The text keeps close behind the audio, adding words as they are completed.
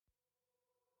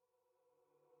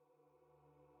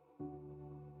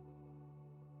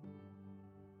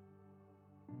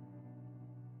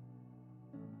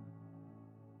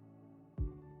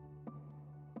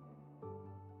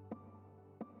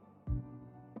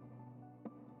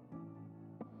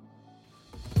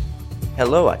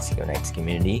Hello, Otsego Nights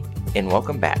community, and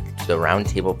welcome back to the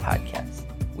Roundtable Podcast.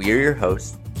 We are your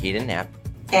hosts, Kaden Knapp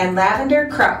and Lavender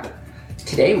Krupp.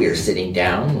 Today we are sitting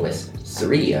down with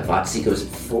three of Otsego's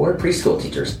four preschool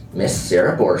teachers, Miss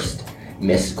Sarah Borst,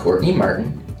 Miss Courtney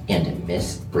Martin, and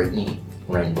Miss Brittany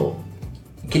Reinbold.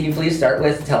 Can you please start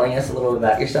with telling us a little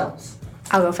about yourselves?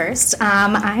 I'll go first.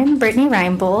 I'm Brittany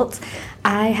Reinbold.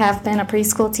 I have been a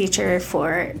preschool teacher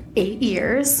for 8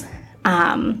 years.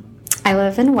 I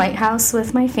live in White House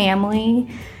with my family,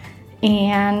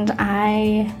 and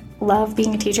I love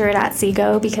being a teacher at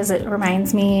Otsego because it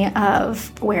reminds me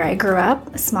of where I grew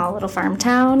up, a small little farm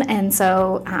town, and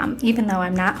so even though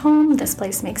I'm not home, this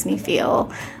place makes me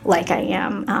feel like I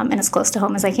am and as close to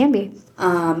home as I can be.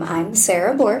 I'm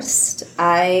Sarah Borst.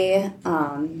 I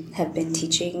have been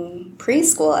teaching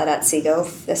preschool at Otsego.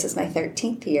 This is my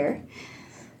 13th year.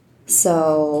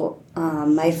 So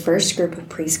my first group of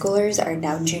preschoolers are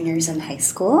now juniors in high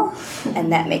school,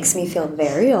 and that makes me feel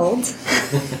very old.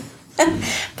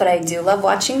 But I do love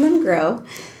watching them grow.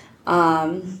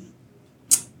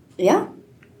 Yeah,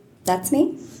 that's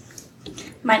me.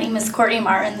 My name is Courtney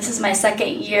Martin. This is my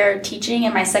second year teaching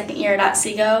and my second year at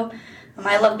Otsego.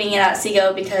 I love being at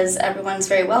Otsego because everyone's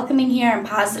very welcoming here and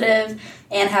positive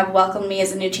and have welcomed me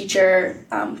as a new teacher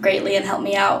greatly and helped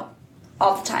me out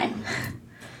all the time.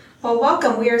 Well,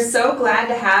 welcome. We are so glad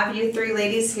to have you three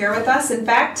ladies here with us. In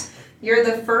fact, you're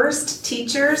the first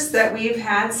teachers that we've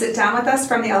had sit down with us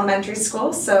from the elementary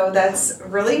school, so that's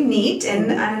really neat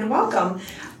and welcome.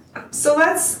 So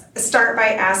let's start by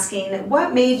asking,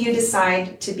 what made you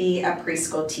decide to be a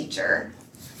preschool teacher?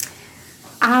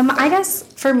 I guess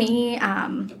for me,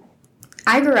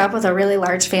 I grew up with a really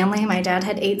large family. My dad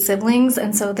had 8 siblings,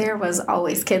 and so there was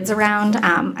always kids around.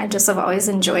 I just have always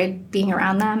enjoyed being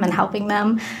around them and helping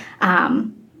them.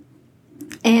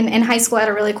 In high school, I had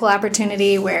a really cool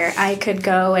opportunity where I could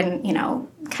go and,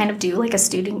 kind of do like a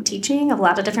student teaching of a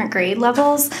lot of different grade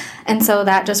levels. And so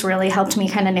that just really helped me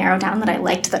kind of narrow down that I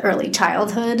liked the early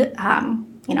childhood,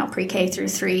 pre-K through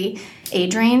 3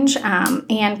 age range.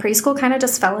 And preschool kind of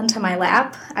just fell into my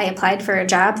lap. I applied for a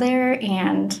job there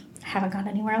and haven't gone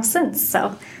anywhere else since.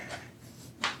 So,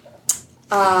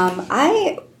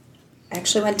 I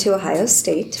actually went to Ohio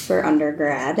State for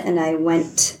undergrad, and I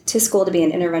went to school to be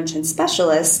an intervention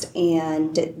specialist,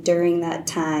 and during that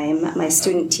time, my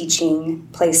student teaching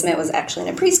placement was actually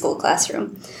in a preschool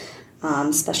classroom,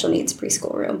 special needs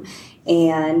preschool room,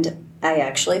 and I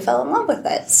actually fell in love with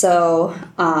it. So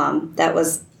that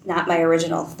was not my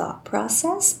original thought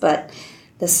process, but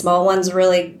the small ones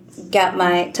really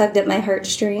tugged at my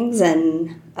heartstrings,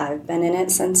 and I've been in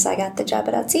it since I got the job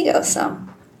at Otsego, so.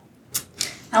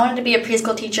 I wanted to be a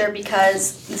preschool teacher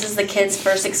because this is the kids'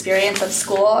 first experience of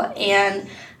school, and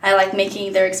I like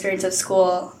making their experience of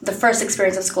school, the first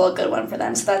experience of school, a good one for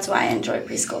them. So that's why I enjoy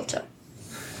preschool too.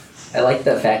 I like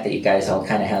the fact that you guys all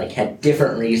kind of had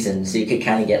different reasons, so you could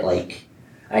kind of get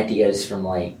ideas from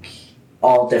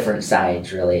all different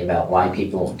sides really about why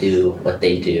people do what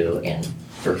they do, and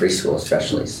for preschool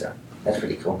especially. So that's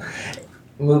pretty cool.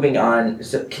 Moving on,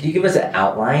 so could you give us an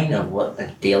outline of what a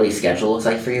daily schedule looks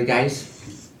like for you guys?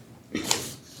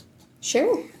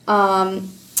 Sure.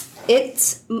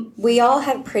 We all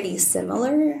have pretty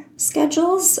similar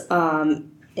schedules.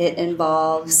 It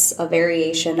involves a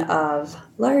variation of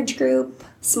large group,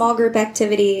 small group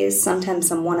activities, sometimes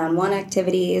some one-on-one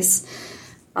activities.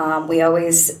 We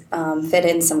always fit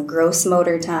in some gross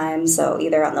motor time, so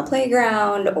either on the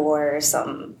playground or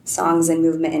some songs and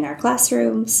movement in our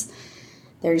classrooms.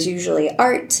 There's usually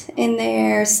art in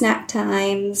there, snack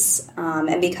times,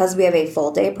 and because we have a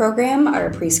full-day program,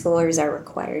 our preschoolers are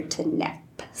required to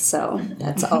nap. So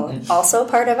that's also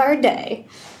part of our day.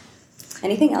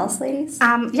 Anything else, ladies?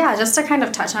 Just to kind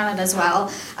of touch on it as well,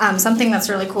 something that's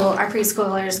really cool, our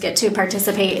preschoolers get to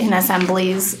participate in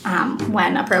assemblies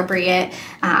when appropriate.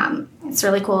 It's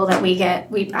really cool that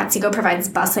Otsego provides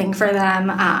busing for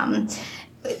them.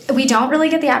 We don't really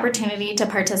get the opportunity to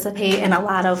participate in a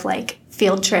lot of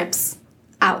field trips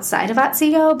outside of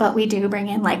Otsego, but we do bring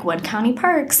in Wood County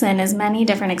Parks and as many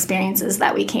different experiences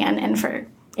that we can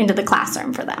into the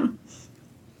classroom for them.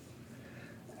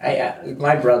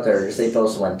 My brothers, they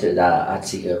both went to the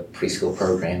Otsego preschool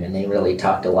program, and they really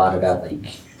talked a lot about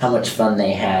how much fun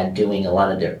they had doing a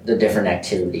lot of the different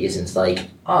activities. And it's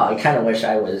I kind of wish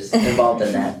I was involved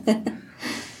in that.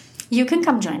 You can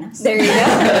come join us. There you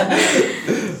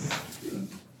go.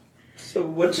 So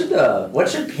what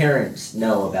should parents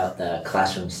know about the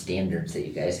classroom standards that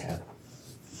you guys have?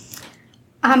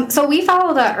 So we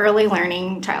follow the early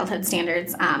learning childhood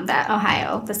standards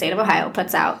that the state of Ohio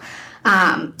puts out.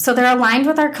 So they're aligned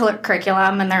with our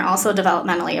curriculum, and they're also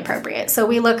developmentally appropriate. So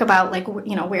we look about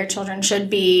where children should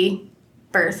be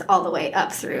birth all the way up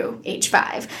through age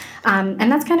 5.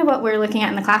 And that's kind of what we're looking at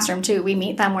in the classroom too. We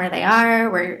meet them where they are.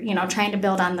 We're, trying to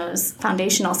build on those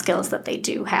foundational skills that they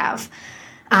do have.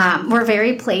 We're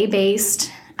very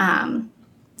play-based.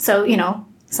 So,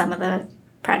 some of the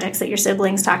projects that your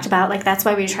siblings talked about, that's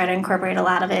why we try to incorporate a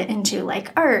lot of it into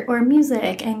art or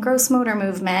music and gross motor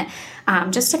movement,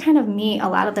 just to kind of meet a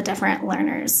lot of the different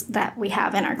learners that we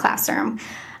have in our classroom.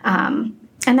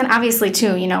 And then obviously,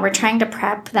 too, we're trying to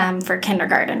prep them for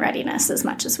kindergarten readiness as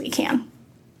much as we can.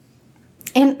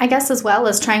 And I guess as well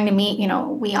as trying to meet,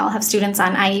 we all have students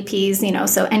on IEPs,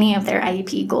 so any of their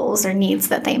IEP goals or needs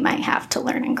that they might have to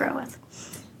learn and grow with.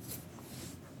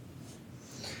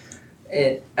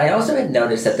 I also had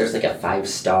noticed that there's a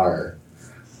 5-star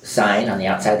sign on the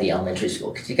outside of the elementary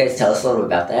school. Could you guys tell us a little bit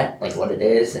about that, what it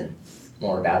is and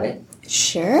more about it?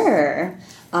 Sure.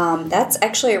 That's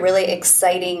actually a really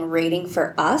exciting rating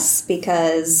for us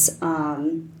because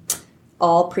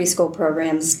all preschool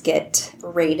programs get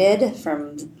rated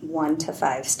from 1 to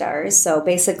 5 stars. So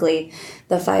basically,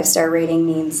 the 5-star rating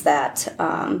means that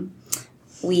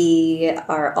we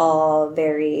are all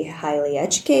very highly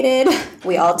educated.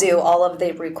 We all do all of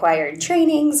the required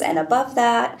trainings, and above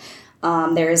that,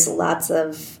 there's lots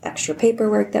of extra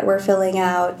paperwork that we're filling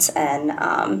out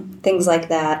and things like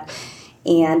that.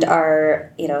 And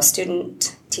our,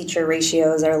 student-teacher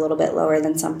ratios are a little bit lower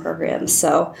than some programs.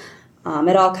 So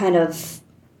it all kind of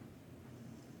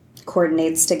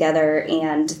coordinates together,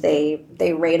 and they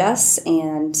rate us.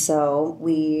 And so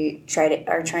we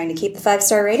are trying to keep the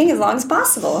 5-star rating as long as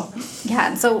possible. Yeah,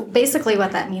 and so basically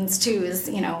what that means, too, is,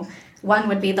 1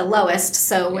 would be the lowest,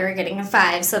 so we're getting a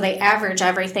 5. So they average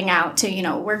everything out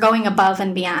to, we're going above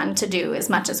and beyond to do as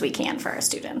much as we can for our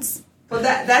students. Well,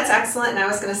 that's excellent. And I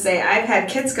was going to say, I've had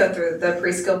kids go through the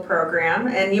preschool program,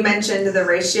 and you mentioned the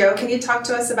ratio. Can you talk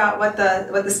to us about what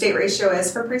the state ratio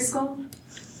is for preschool?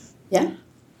 Yeah.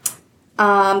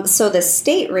 So the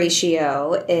state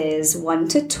ratio is 1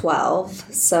 to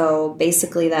 12. So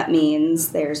basically that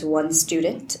means there's one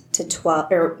student to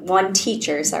 12, or one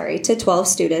teacher, to 12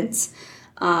 students.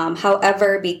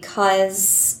 However,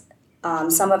 because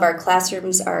some of our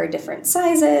classrooms are different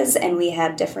sizes and we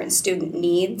have different student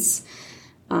needs,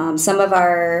 some of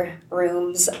our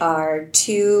rooms are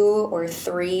 2 or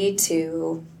 3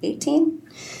 to 18.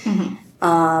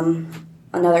 Mm-hmm.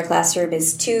 Another classroom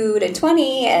is 2 to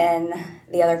 20, and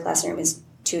the other classroom is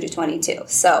 2 to 22.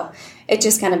 So it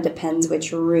just kind of depends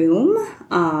which room,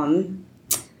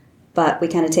 but we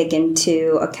kind of take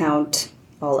into account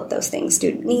all of those things,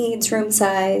 student needs, room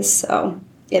size, so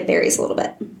it varies a little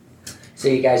bit. So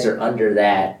you guys are under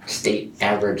that state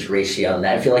average ratio, and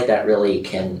I feel like that really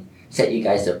can set you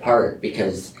guys apart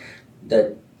because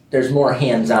there's more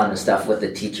hands-on stuff with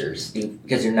the teachers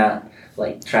because you're not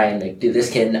trying to do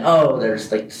this kid and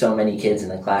there's so many kids in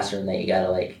the classroom that you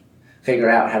gotta figure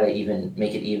out how to even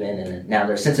make it even, and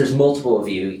now since there's multiple of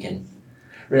you can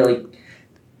really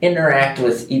interact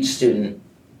with each student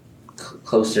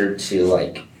closer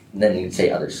to than you'd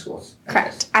say other schools.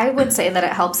 Correct. I would say that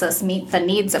it helps us meet the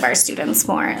needs of our students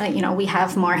more. We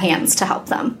have more hands to help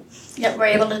them. Yep, we're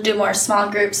able to do more small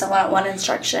groups and one-on-one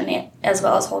instruction as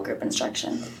well as whole group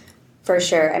instruction. For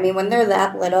sure. I mean, when they're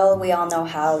that little, we all know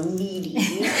how needy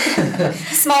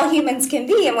small humans can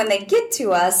be. And when they get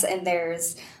to us and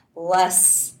there's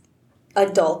less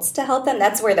adults to help them,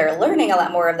 that's where they're learning a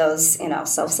lot more of those,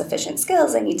 self-sufficient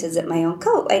skills. I need to zip my own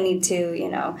coat. I need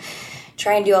to,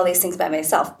 try and do all these things by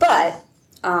myself. But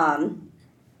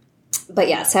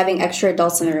yes, having extra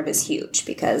adults in the room is huge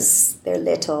because they're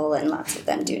little and lots of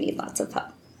them do need lots of help.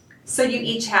 So you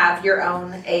each have your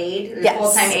own aide, yes.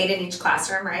 Full-time aide in each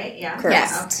classroom, right? Yeah. Correct.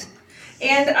 Yes. Okay.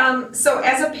 And so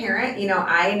as a parent,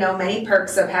 I know many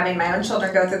perks of having my own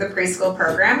children go through the preschool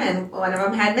program, and one of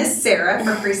them had Miss Sarah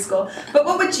for preschool. But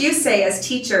what would you say as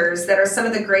teachers that are some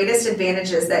of the greatest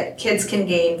advantages that kids can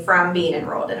gain from being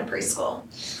enrolled in a preschool?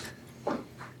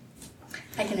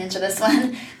 I can answer this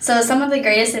one. So some of the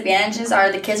greatest advantages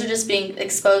are the kids are just being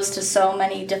exposed to so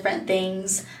many different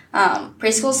things.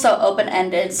 Preschool's so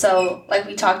open-ended, so like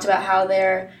we talked about how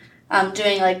they're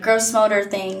doing gross motor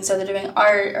things, or they're doing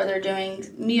art, or they're doing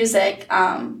music.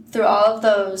 Through all of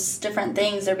those different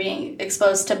things, they're being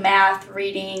exposed to math,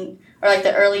 reading, or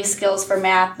the early skills for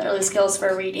math, the early skills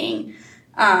for reading,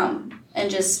 and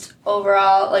just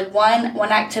overall,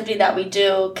 one activity that we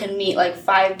do can meet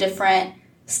 5 different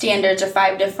standards or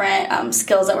 5 different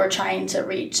skills that we're trying to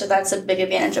reach. So that's a big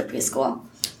advantage of preschool.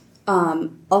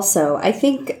 Also, I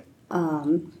think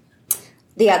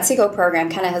the Otsego program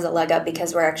kind of has a leg up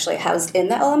because we're actually housed in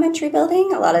the elementary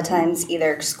building. A lot of times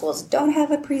either schools don't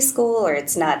have a preschool or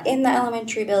it's not in the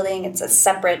elementary building. It's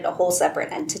a whole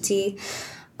separate entity.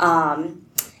 And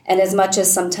as much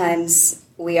as sometimes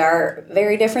we are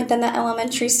very different than the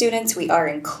elementary students, we are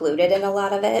included in a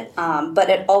lot of it. But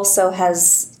it also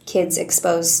has kids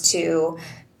exposed to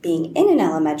being in an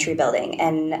elementary building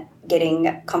and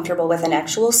getting comfortable with an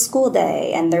actual school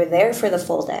day, and they're there for the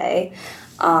full day.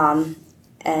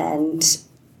 And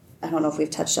I don't know if we've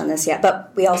touched on this yet,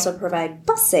 but we also provide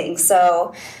busing.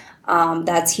 So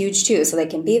that's huge too. So they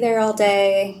can be there all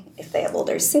day if they have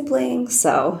older siblings.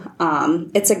 So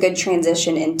it's a good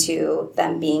transition into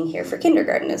them being here for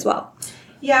kindergarten as well.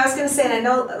 Yeah, I was going to say, and I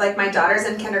know like my daughter's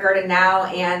in kindergarten now,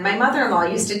 and my mother-in-law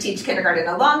used to teach kindergarten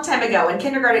a long time ago, and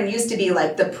kindergarten used to be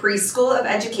like the preschool of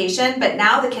education, but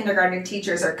now the kindergarten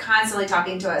teachers are constantly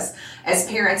talking to us as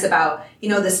parents about,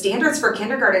 the standards for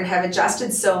kindergarten have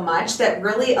adjusted so much that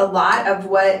really a lot of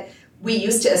what we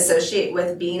used to associate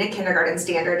with being a kindergarten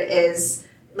standard is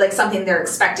like something they're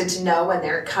expected to know when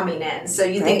they're coming in. So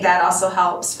you think that also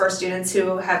helps for students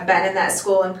who have been in that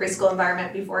school and preschool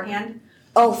environment beforehand?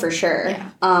 Oh, for sure. Yeah,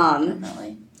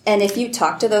 definitely. And if you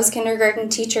talk to those kindergarten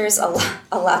teachers, a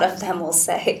lot of them will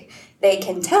say they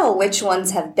can tell which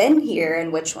ones have been here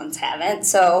and which ones haven't.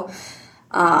 So,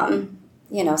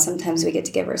 sometimes we get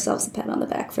to give ourselves a pat on the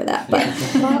back for that.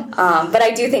 But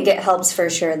I do think it helps for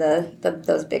sure,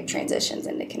 those big transitions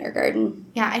into kindergarten.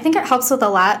 Yeah, I think it helps with a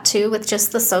lot, too, with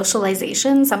just the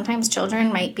socialization. Sometimes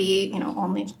children might be,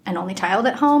 only child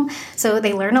at home. So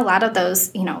they learn a lot of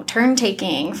those, turn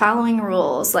taking, following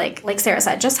rules, like Sarah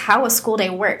said, just how a school day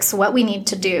works, what we need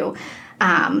to do,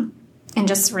 and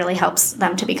just really helps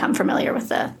them to become familiar with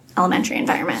the elementary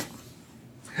environment.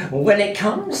 When it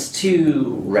comes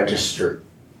to registering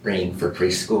for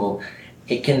preschool,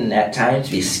 it can at times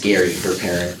be scary for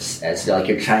parents as like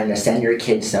you're trying to send your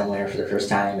kid somewhere for the first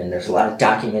time and there's a lot of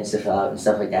documents to fill out and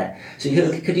stuff like that. So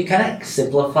could you kind of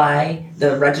simplify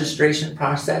the registration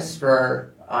process for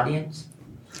our audience?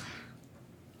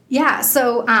 Yeah,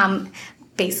 so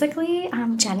basically,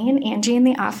 Jenny and Angie in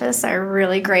the office are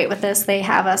really great with this. They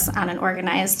have us on an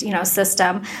organized,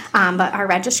 system. But our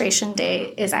registration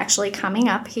day is actually coming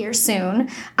up here soon.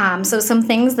 So some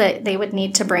things that they would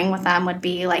need to bring with them would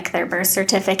be like their birth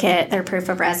certificate, their proof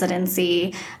of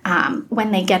residency.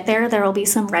 When they get there, there will be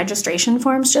some registration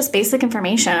forms, just basic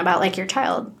information about like your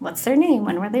child. What's their name?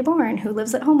 When were they born? Who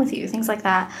lives at home with you? Things like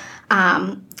that.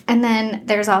 And then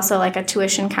there's also like a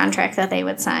tuition contract that they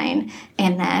would sign,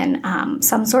 and then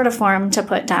some sort of form to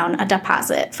put down a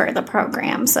deposit for the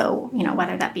program. So,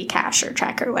 whether that be cash or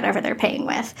check or whatever they're paying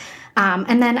with.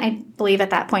 And then I believe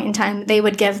at that point in time, they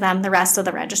would give them the rest of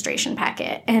the registration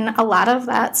packet. And a lot of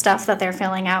that stuff that they're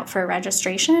filling out for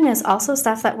registration is also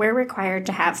stuff that we're required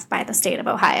to have by the state of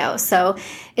Ohio. So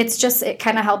it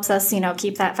kind of helps us,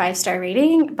 keep that 5-star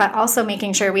rating, but also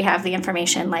making sure we have the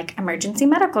information like emergency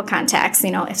medical contacts.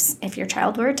 If your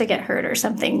child were to get hurt or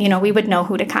something, we would know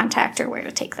who to contact or where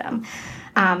to take them.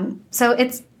 So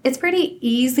it's pretty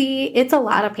easy. It's a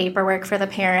lot of paperwork for the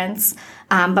parents,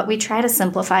 but we try to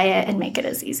simplify it and make it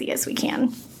as easy as we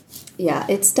can. Yeah,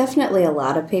 it's definitely a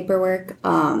lot of paperwork,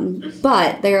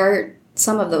 but there are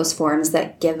some of those forms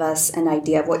that give us an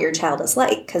idea of what your child is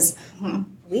like, because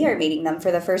we are meeting them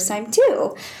for the first time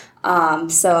too.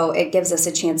 So it gives us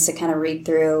a chance to kind of read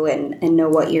through and know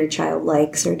what your child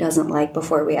likes or doesn't like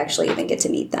before we actually even get to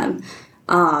meet them.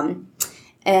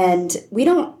 And we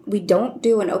don't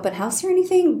do an open house or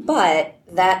anything, but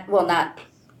that will not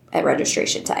at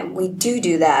registration time. We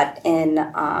do that in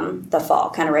the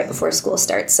fall, kind of right before school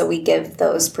starts. So we give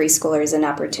those preschoolers an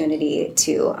opportunity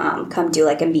to come do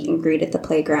like a meet and greet at the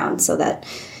playground, so that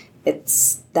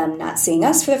it's them not seeing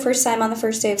us for the first time on the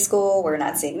first day of school. We're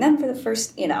not seeing them for the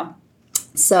first,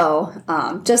 So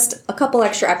just a couple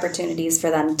extra opportunities for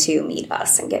them to meet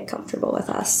us and get comfortable with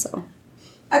us. So.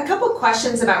 A couple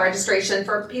questions about registration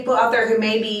for people out there who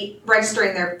may be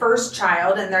registering their first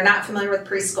child and they're not familiar with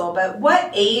preschool, but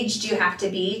what age do you have to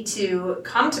be to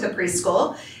come to the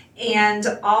preschool? And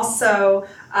also,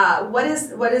 what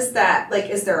is that, like,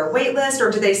 is there a wait list,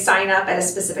 or do they sign up at a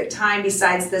specific time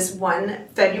besides this one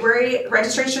February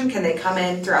registration? Can they come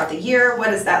in throughout the year? What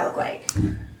does that look like?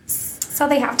 So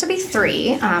they have to be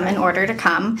 3 in order to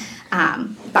come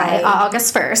by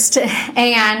August 1st.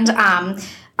 And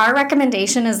our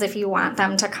recommendation is if you want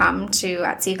them to come to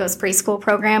Otsego's preschool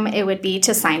program, it would be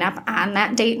to sign up on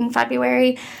that date in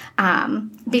February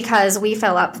because we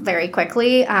fill up very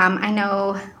quickly. I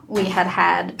know we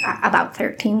had about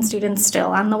 13 students still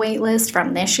on the wait list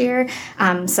from this year.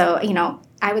 So,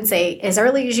 I would say as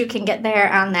early as you can get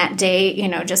there on that day,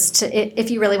 just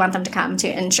if you really want them to come, to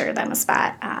ensure them a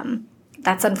spot.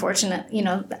 That's unfortunate.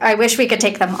 I wish we could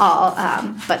take them all,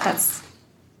 but that's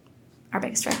our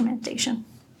biggest recommendation.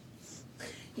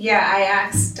 Yeah, I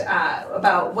asked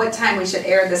about what time we should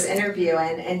air this interview,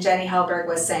 and Jenny Hellberg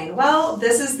was saying, well,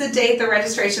 this is the date the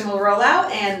registration will roll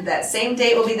out, and that same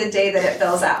date will be the day that it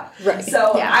fills out. Right.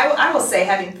 So Yeah. I will say,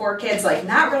 having 4 kids,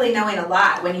 not really knowing a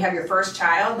lot when you have your first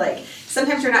child,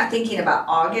 sometimes you're not thinking about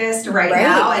August right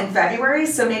now and February,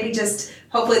 so maybe just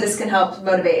hopefully this can help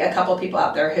motivate a couple people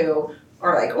out there who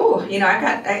or I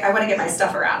want to get my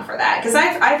stuff around for that. Because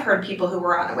I've heard people who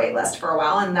were on a wait list for a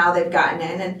while and now they've gotten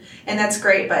in and that's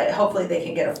great, but hopefully they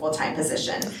can get a full-time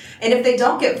position. And if they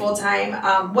don't get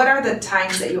full-time, what are the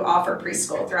times that you offer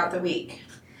preschool throughout the week?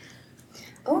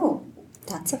 Oh,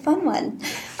 that's a fun one.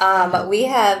 We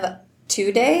have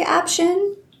 2-day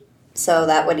option. So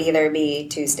that would either be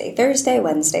Tuesday, Thursday,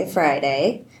 Wednesday,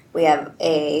 Friday. We have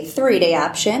a 3-day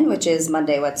option, which is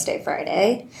Monday, Wednesday,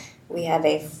 Friday. We have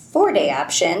a 4-day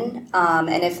option,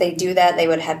 and if they do that, they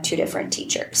would have 2 different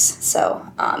teachers. So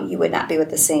you would not be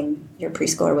with your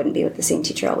preschooler wouldn't be with the same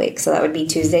teacher all week. So that would be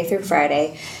Tuesday through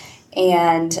Friday.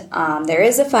 And there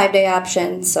is a 5-day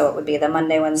option, so it would be the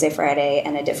Monday, Wednesday, Friday,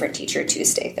 and a different teacher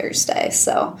Tuesday, Thursday.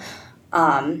 So,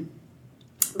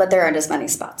 but there aren't as many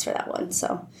spots for that one,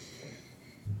 so.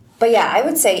 But yeah, I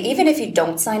would say even if you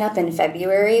don't sign up in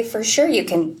February, for sure you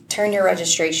can turn your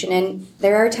registration in.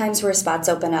 There are times where spots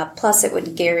open up. Plus, it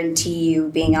would guarantee you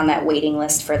being on that waiting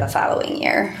list for the following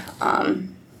year.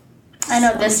 I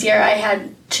know this year I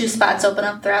had 2 spots open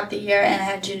up throughout the year, and I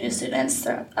had 2 new students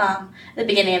at the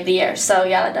beginning of the year. So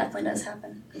yeah, that definitely does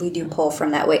happen. We do pull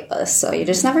from that wait list, so you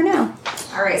just never know.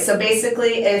 All right, so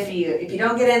basically if you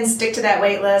don't get in, stick to that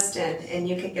wait list and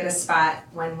you can get a spot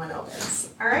when one opens.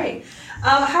 All right.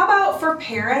 How about for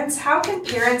parents? How can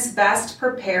parents best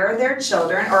prepare their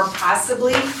children or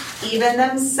possibly even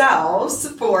themselves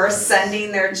for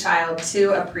sending their child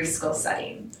to a preschool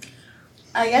setting?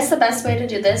 I guess the best way to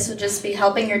do this would just be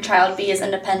helping your child be as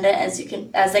independent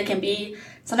as they can be.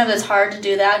 Sometimes it's hard to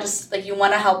do that, just you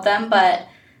want to help them, but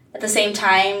at the same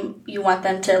time, you want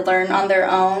them to learn on their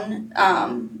own,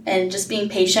 and just being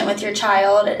patient with your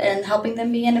child and helping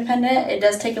them be independent. It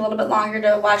does take a little bit longer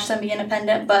to watch them be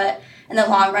independent, but in the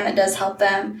long run, it does help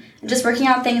them. And just working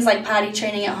on things like potty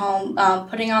training at home,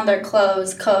 putting on their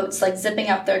clothes, coats, zipping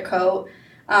up their coat.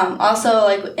 Also,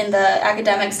 in the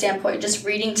academic standpoint, just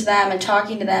reading to them and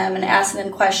talking to them and asking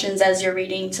them questions as you're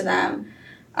reading to them.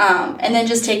 And then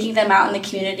just taking them out in the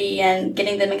community and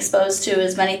getting them exposed to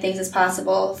as many things as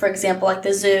possible. For example,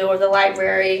 the zoo or the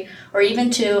library, or even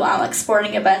to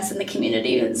sporting events in the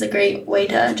community is a great way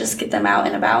to just get them out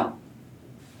and about.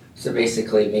 So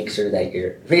basically make sure that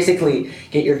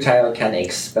get your child kind of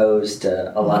exposed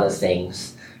to a lot of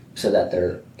things so that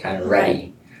they're kind of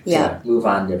ready to move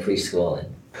on to preschool.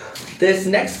 And this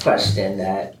next question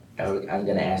that I'm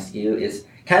going to ask you is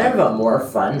kind of a more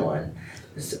fun one.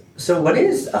 So what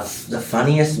is the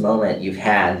funniest moment you've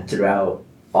had throughout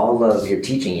all of your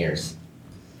teaching years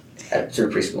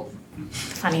through preschool?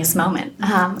 Funniest moment.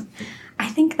 I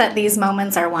think that these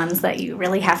moments are ones that you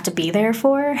really have to be there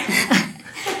for.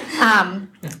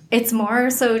 It's more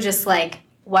so just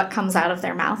what comes out of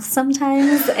their mouth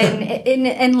sometimes,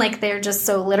 and they're just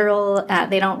so literal.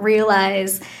 They don't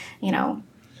realize,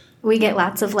 we get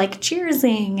lots of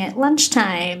cheersing at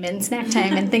lunchtime and snack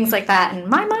time and things like that. And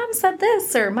my mom said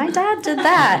this or my dad did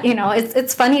that.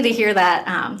 It's funny to hear that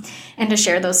and to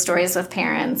share those stories with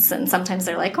parents. And sometimes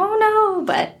they're like, oh no,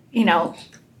 but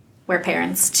we're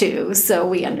parents too, so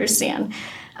we understand.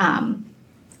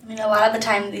 A lot of the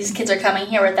time these kids are coming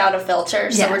here without a filter,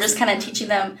 so we're just kind of teaching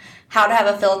them how to have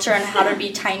a filter and how to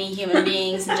be tiny human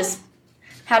beings and just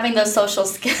having those social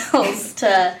skills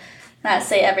to not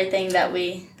say everything that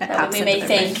we may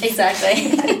think. Brain.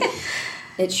 Exactly.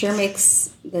 It sure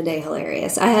makes the day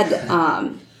hilarious. I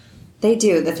had, they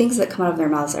do. The things that come out of their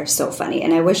mouths are so funny,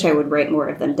 and I wish I would write more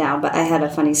of them down, but I had a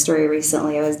funny story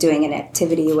recently. I was doing an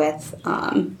activity with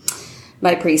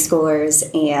my preschoolers,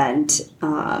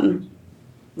 and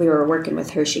we were working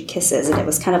with Hershey Kisses, and it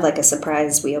was kind of like a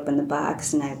surprise. We opened the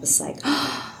box, and I was like,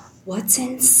 oh, what's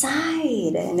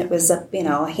inside? And it was a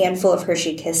handful of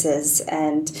Hershey Kisses,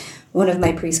 and one of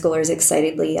my preschoolers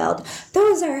excitedly yelled,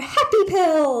 those are happy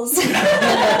pills! And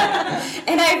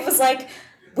I was like,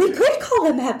 we could call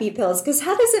them happy pills, because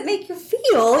how does it make you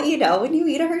feel, when you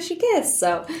eat a Hershey Kiss?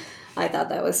 So I thought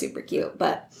that was super cute.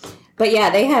 But But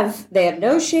yeah, they have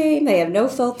no shame, they have no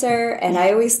filter, and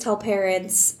I always tell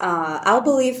parents, I'll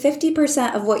believe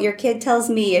 50% of what your kid tells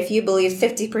me if you believe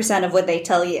 50% of what they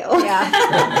tell you.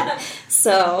 Yeah.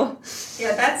 So.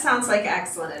 Yeah, that sounds like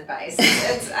excellent advice.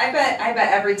 I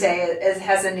bet every day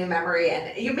has a new memory,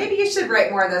 and maybe you should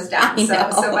write more of those down.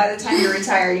 So by the time you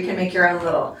retire, you can make your own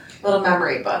little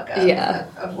memory book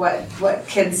of what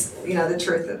kids, the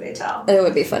truth that they tell. It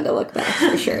would be fun to look back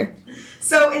for sure.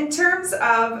 So in terms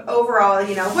of overall,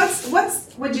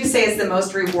 what's would you say is the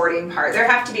most rewarding part? There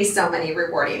have to be so many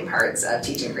rewarding parts of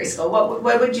teaching preschool.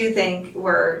 What would you think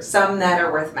were some that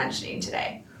are worth mentioning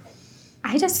today?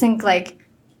 I just think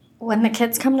when the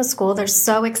kids come to school, they're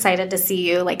so excited to see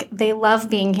you. They love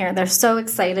being here. They're so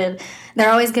excited.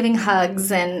 They're always giving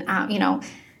hugs, and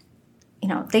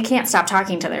they can't stop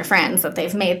talking to their friends that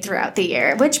they've made throughout the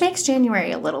year, which makes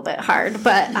January a little bit hard.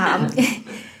 But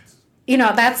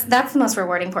that's the most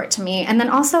rewarding part to me. And then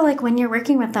also when you're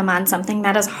working with them on something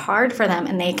that is hard for them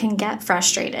and they can get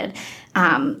frustrated,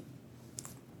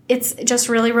 it's just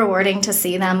really rewarding to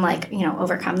see them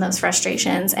overcome those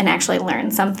frustrations and actually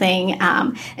learn something,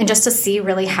 and just to see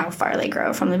really how far they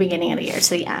grow from the beginning of the year to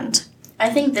the end. I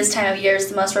think this time of year is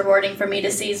the most rewarding for me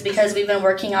to see, is because we've been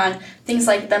working on things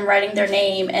like them writing their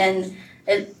name, and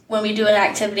when we do an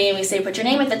activity and we say put your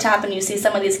name at the top, and you see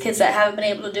some of these kids that haven't been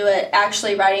able to do it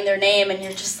actually writing their name, and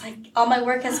you're just all my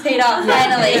work has paid off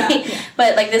finally. Yeah.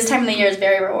 But this time of the year is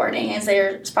very rewarding, as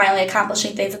they're finally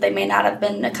accomplishing things that they may not have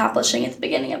been accomplishing at the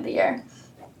beginning of the year.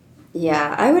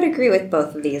 Yeah, I would agree with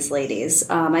both of these ladies.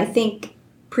 I think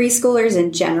preschoolers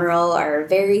in general are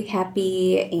very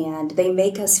happy, and they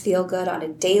make us feel good on a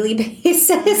daily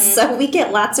basis. Mm-hmm. So we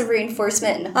get lots of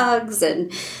reinforcement and hugs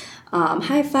and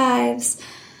high fives.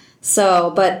 So,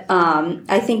 but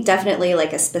I think definitely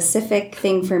a specific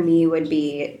thing for me would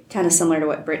be kind of similar to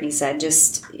what Brittany said.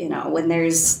 Just, when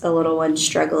there's a little one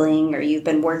struggling, or you've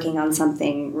been working on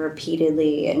something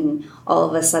repeatedly and all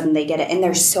of a sudden they get it, and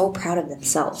they're so proud of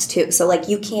themselves too. So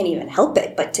you can't even help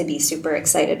it but to be super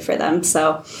excited for them.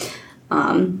 So,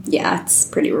 it's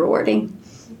pretty rewarding.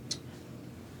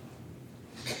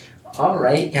 All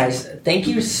right, guys, thank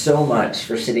you so much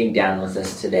for sitting down with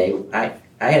us today. I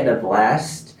had a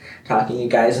blast talking to you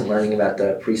guys and learning about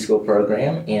the preschool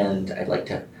program, and I'd like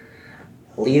to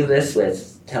leave this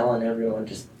with telling everyone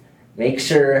just make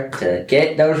sure to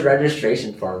get those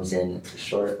registration forms in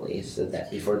shortly, so that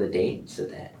before the date, so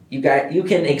that you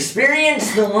can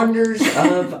experience the wonders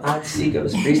of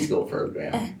Otsego's preschool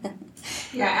program.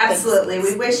 Yeah, absolutely.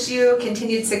 We wish you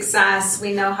continued success.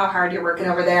 We know how hard you're working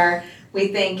over there. We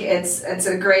think it's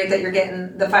a great that you're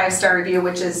getting the 5-star review,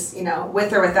 which is,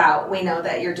 with or without, we know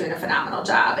that you're doing a phenomenal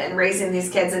job in raising these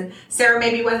kids. And Sarah,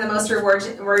 maybe one of the most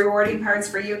rewarding parts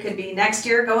for you could be next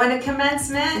year going to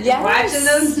commencement, watching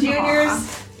those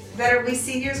juniors that will be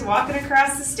seniors walking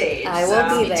across the stage. I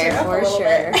will be there for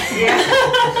sure. Yeah.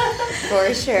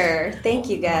 For sure. Thank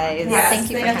you, guys. Yes,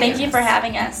 thank you for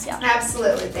having us. Yeah.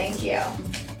 Absolutely. Thank you.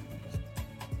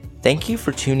 Thank you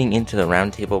for tuning into the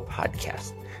Roundtable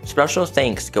Podcast. Special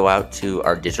thanks go out to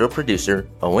our digital producer,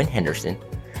 Owen Henderson,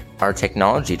 our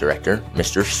technology director,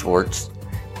 Mr. Schwartz,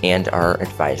 and our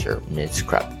advisor, Ms.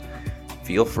 Krupp.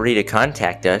 Feel free to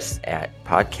contact us at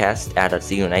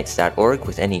podcast@otsegounites.org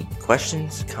with any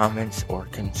questions, comments, or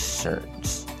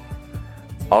concerns.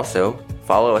 Also,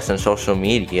 follow us on social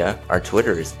media. Our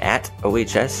Twitter is at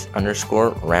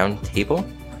OHS_roundtable,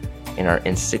 and our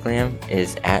Instagram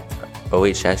is at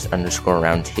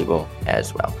OHS_roundtable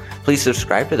as well. Please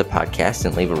subscribe to the podcast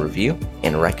and leave a review,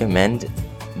 and recommend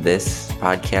this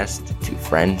podcast to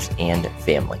friends and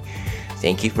family.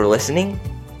 Thank you for listening.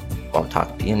 I'll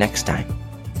talk to you next time.